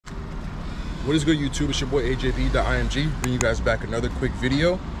What is good, YouTube? It's your boy H8 bringing you guys back another quick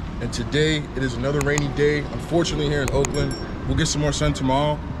video. And today it is another rainy day, unfortunately, here in Oakland. We'll get some more sun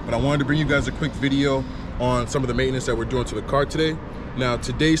tomorrow, but I wanted to bring you guys a quick video on some of the maintenance that we're doing to the car today. Now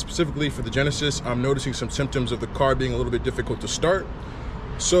today, specifically for the Genesis, I'm noticing some symptoms of the car being a little bit difficult to start.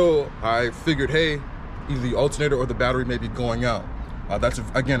 So I figured, hey, either the alternator or the battery may be going out. That's,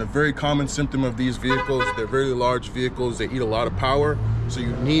 again, a very common symptom of these vehicles. They're very large vehicles. They eat a lot of power. So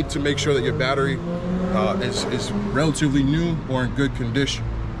you need to make sure that your battery is relatively new or in good condition.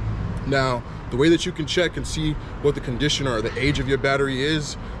 Now, the way that you can check and see what the condition or the age of your battery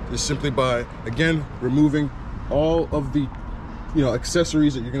is simply by, again, removing all of the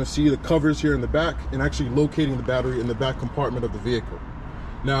accessories that you're going to see, the covers here in the back, and actually locating the battery in the back compartment of the vehicle.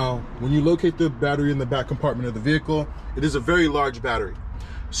 Now, when you locate the battery in the back compartment of the vehicle, it is a very large battery.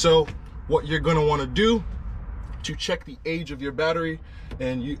 So what you're going to want to do to check the age of your battery,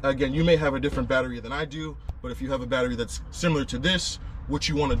 and you may have a different battery than I do, but if you have a battery that's similar to this, what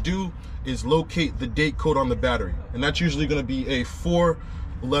you want to do is locate the date code on the battery. And that's usually going to be a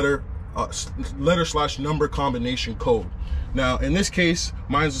 4-letter letter/number combination code. Now, in this case,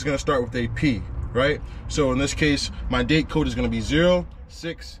 mine is going to start with a P, right? So in this case, my date code is going to be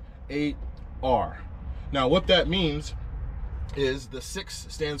 068R. Now, what that means is the 6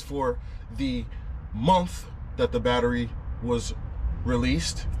 stands for the month that the battery was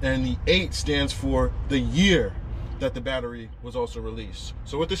released, and the 8 stands for the year that the battery was also released.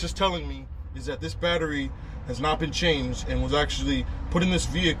 So what this is telling me is that this battery has not been changed and was actually put in this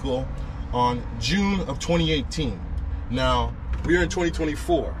vehicle on June of 2018. Now, we are in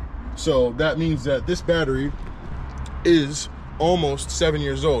 2024. So that means that this battery is almost 7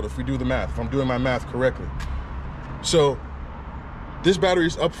 years old, if we do the math, if I'm doing my math correctly. So this battery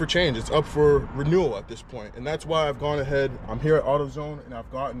is up for change. It's up for renewal at this point. And that's why I've gone ahead. I'm here at Autozone and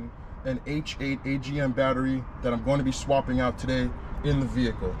I've gotten an H8 AGM battery that I'm going to be swapping out today in the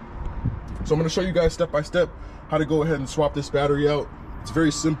vehicle. So I'm going to show you guys step by step how to go ahead and swap this battery out. It's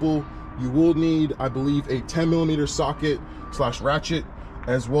very simple. You will need, I believe, a 10mm socket/ratchet,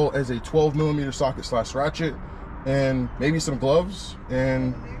 as well as a 12mm socket/ratchet, and maybe some gloves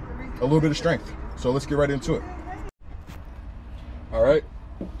and a little bit of strength. So let's get right into it. All right,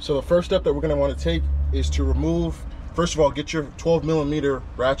 so the first step that we're going to want to take is to remove, first of all, get your 12mm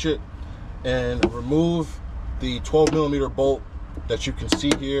ratchet and remove the 12mm bolt that you can see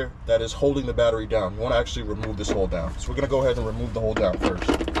here that is holding the battery down. You want to actually remove this hole down. So we're going to go ahead and remove the hole down first.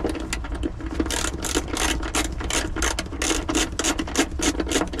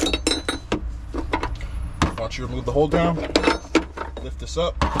 Once you remove the hole down, lift this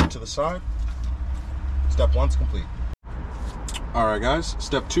up to the side. Step 1's complete. All right, guys,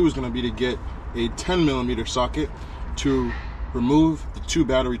 step 2 is going to be to get a 10mm socket to remove the 2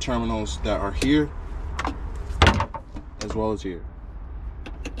 battery terminals that are here as well as here.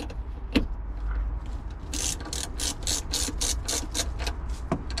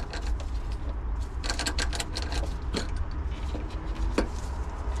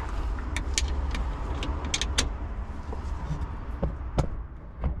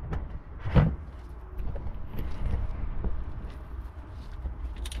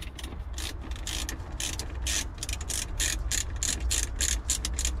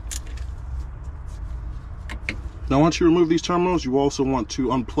 Now, once you remove these terminals, you also want to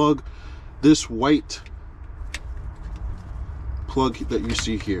unplug this white plug that you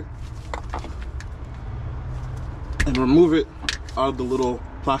see here and remove it out of the little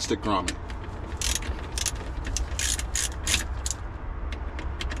plastic grommet.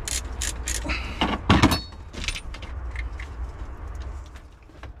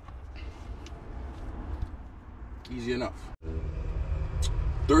 Easy enough.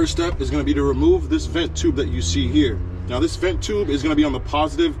 Third step is going to be to remove this vent tube that you see here. Now, this vent tube is going to be on the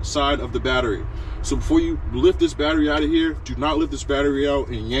positive side of the battery. So before you lift this battery out of here, do not lift this battery out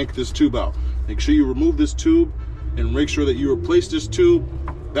and yank this tube out. Make sure you remove this tube and make sure that you replace this tube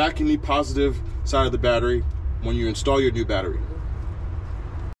back in the positive side of the battery when you install your new battery.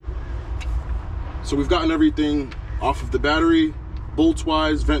 So we've gotten everything off of the battery, bolts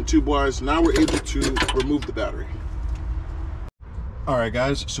wise, vent tube wise. Now we're able to remove the battery. All right,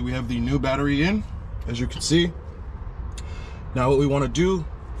 guys, so we have the new battery in, as you can see. Now what we want to do,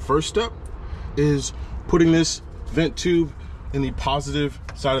 first step, is putting this vent tube in the positive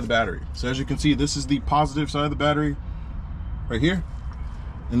side of the battery. So as you can see, this is the positive side of the battery right here,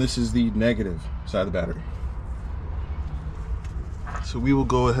 and this is the negative side of the battery. So we will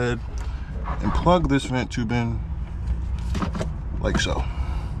go ahead and plug this vent tube in like so.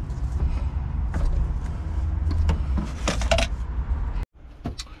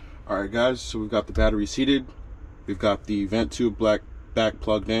 Alright guys, so we've got the battery seated. We've got the vent tube back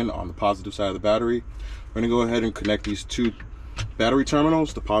plugged in on the positive side of the battery. We're going to go ahead and connect these two battery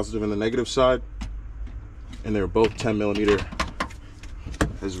terminals, the positive and the negative side. And they're both 10 millimeter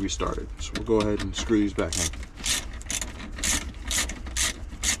as restarted. So we'll go ahead and screw these back in.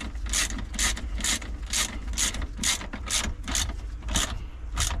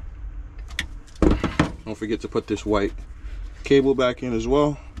 Don't forget to put this white cable back in as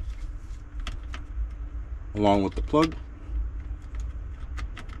well, along with the plug.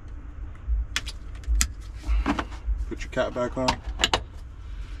 Put your cap back on.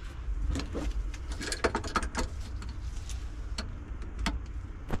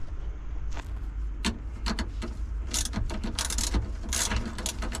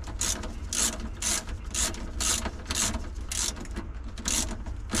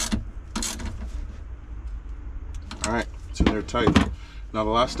 All right, it's in there tight. Now the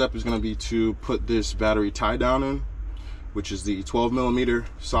last step is going to be to put this battery tie down in, which is the 12 millimeter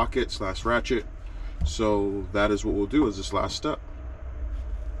socket / ratchet. So that is what we'll do as this last step.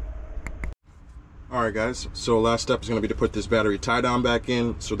 All right guys, so last step is going to be to put this battery tie down back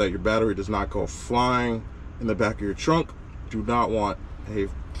in so that your battery does not go flying in the back of your trunk. Do not want a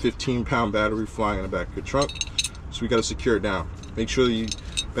 15-pound battery flying in the back of your trunk. So we got to secure it down. Make sure the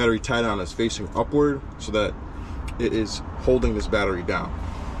battery tie down is facing upward so that it is holding this battery down.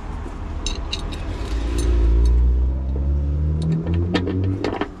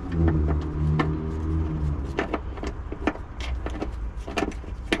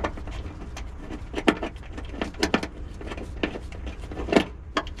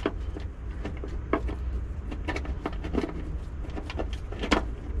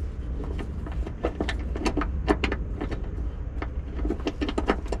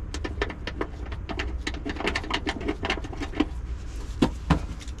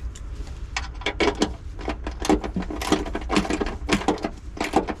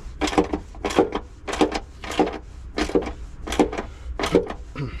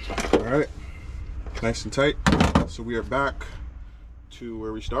 Alright, nice and tight. So we are back to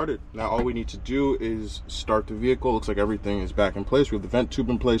where we started. Now all we need to do is start the vehicle. Looks like everything is back in place. We have the vent tube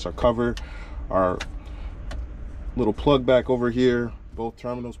in place, our cover, our little plug back over here, both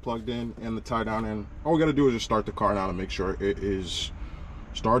terminals plugged in, and the tie down in. All we got to do is just start the car now to make sure it is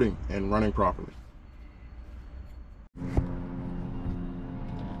starting and running properly.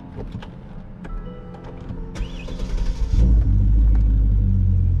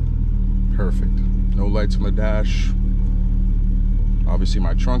 Perfect. No lights on the dash. Obviously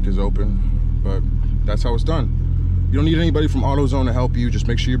my trunk is open, but that's how it's done. You don't need anybody from AutoZone to help you. Just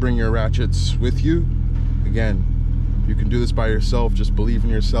make sure you bring your ratchets with you. Again, you can do this by yourself. Just believe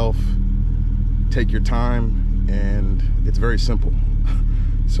in yourself. Take your time, and it's very simple.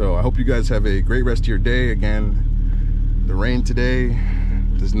 So I hope you guys have a great rest of your day. Again, the rain today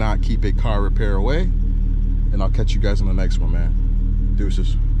does not keep a car repair away, and I'll catch you guys on the next one, man.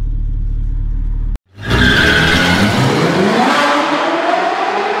 Deuces.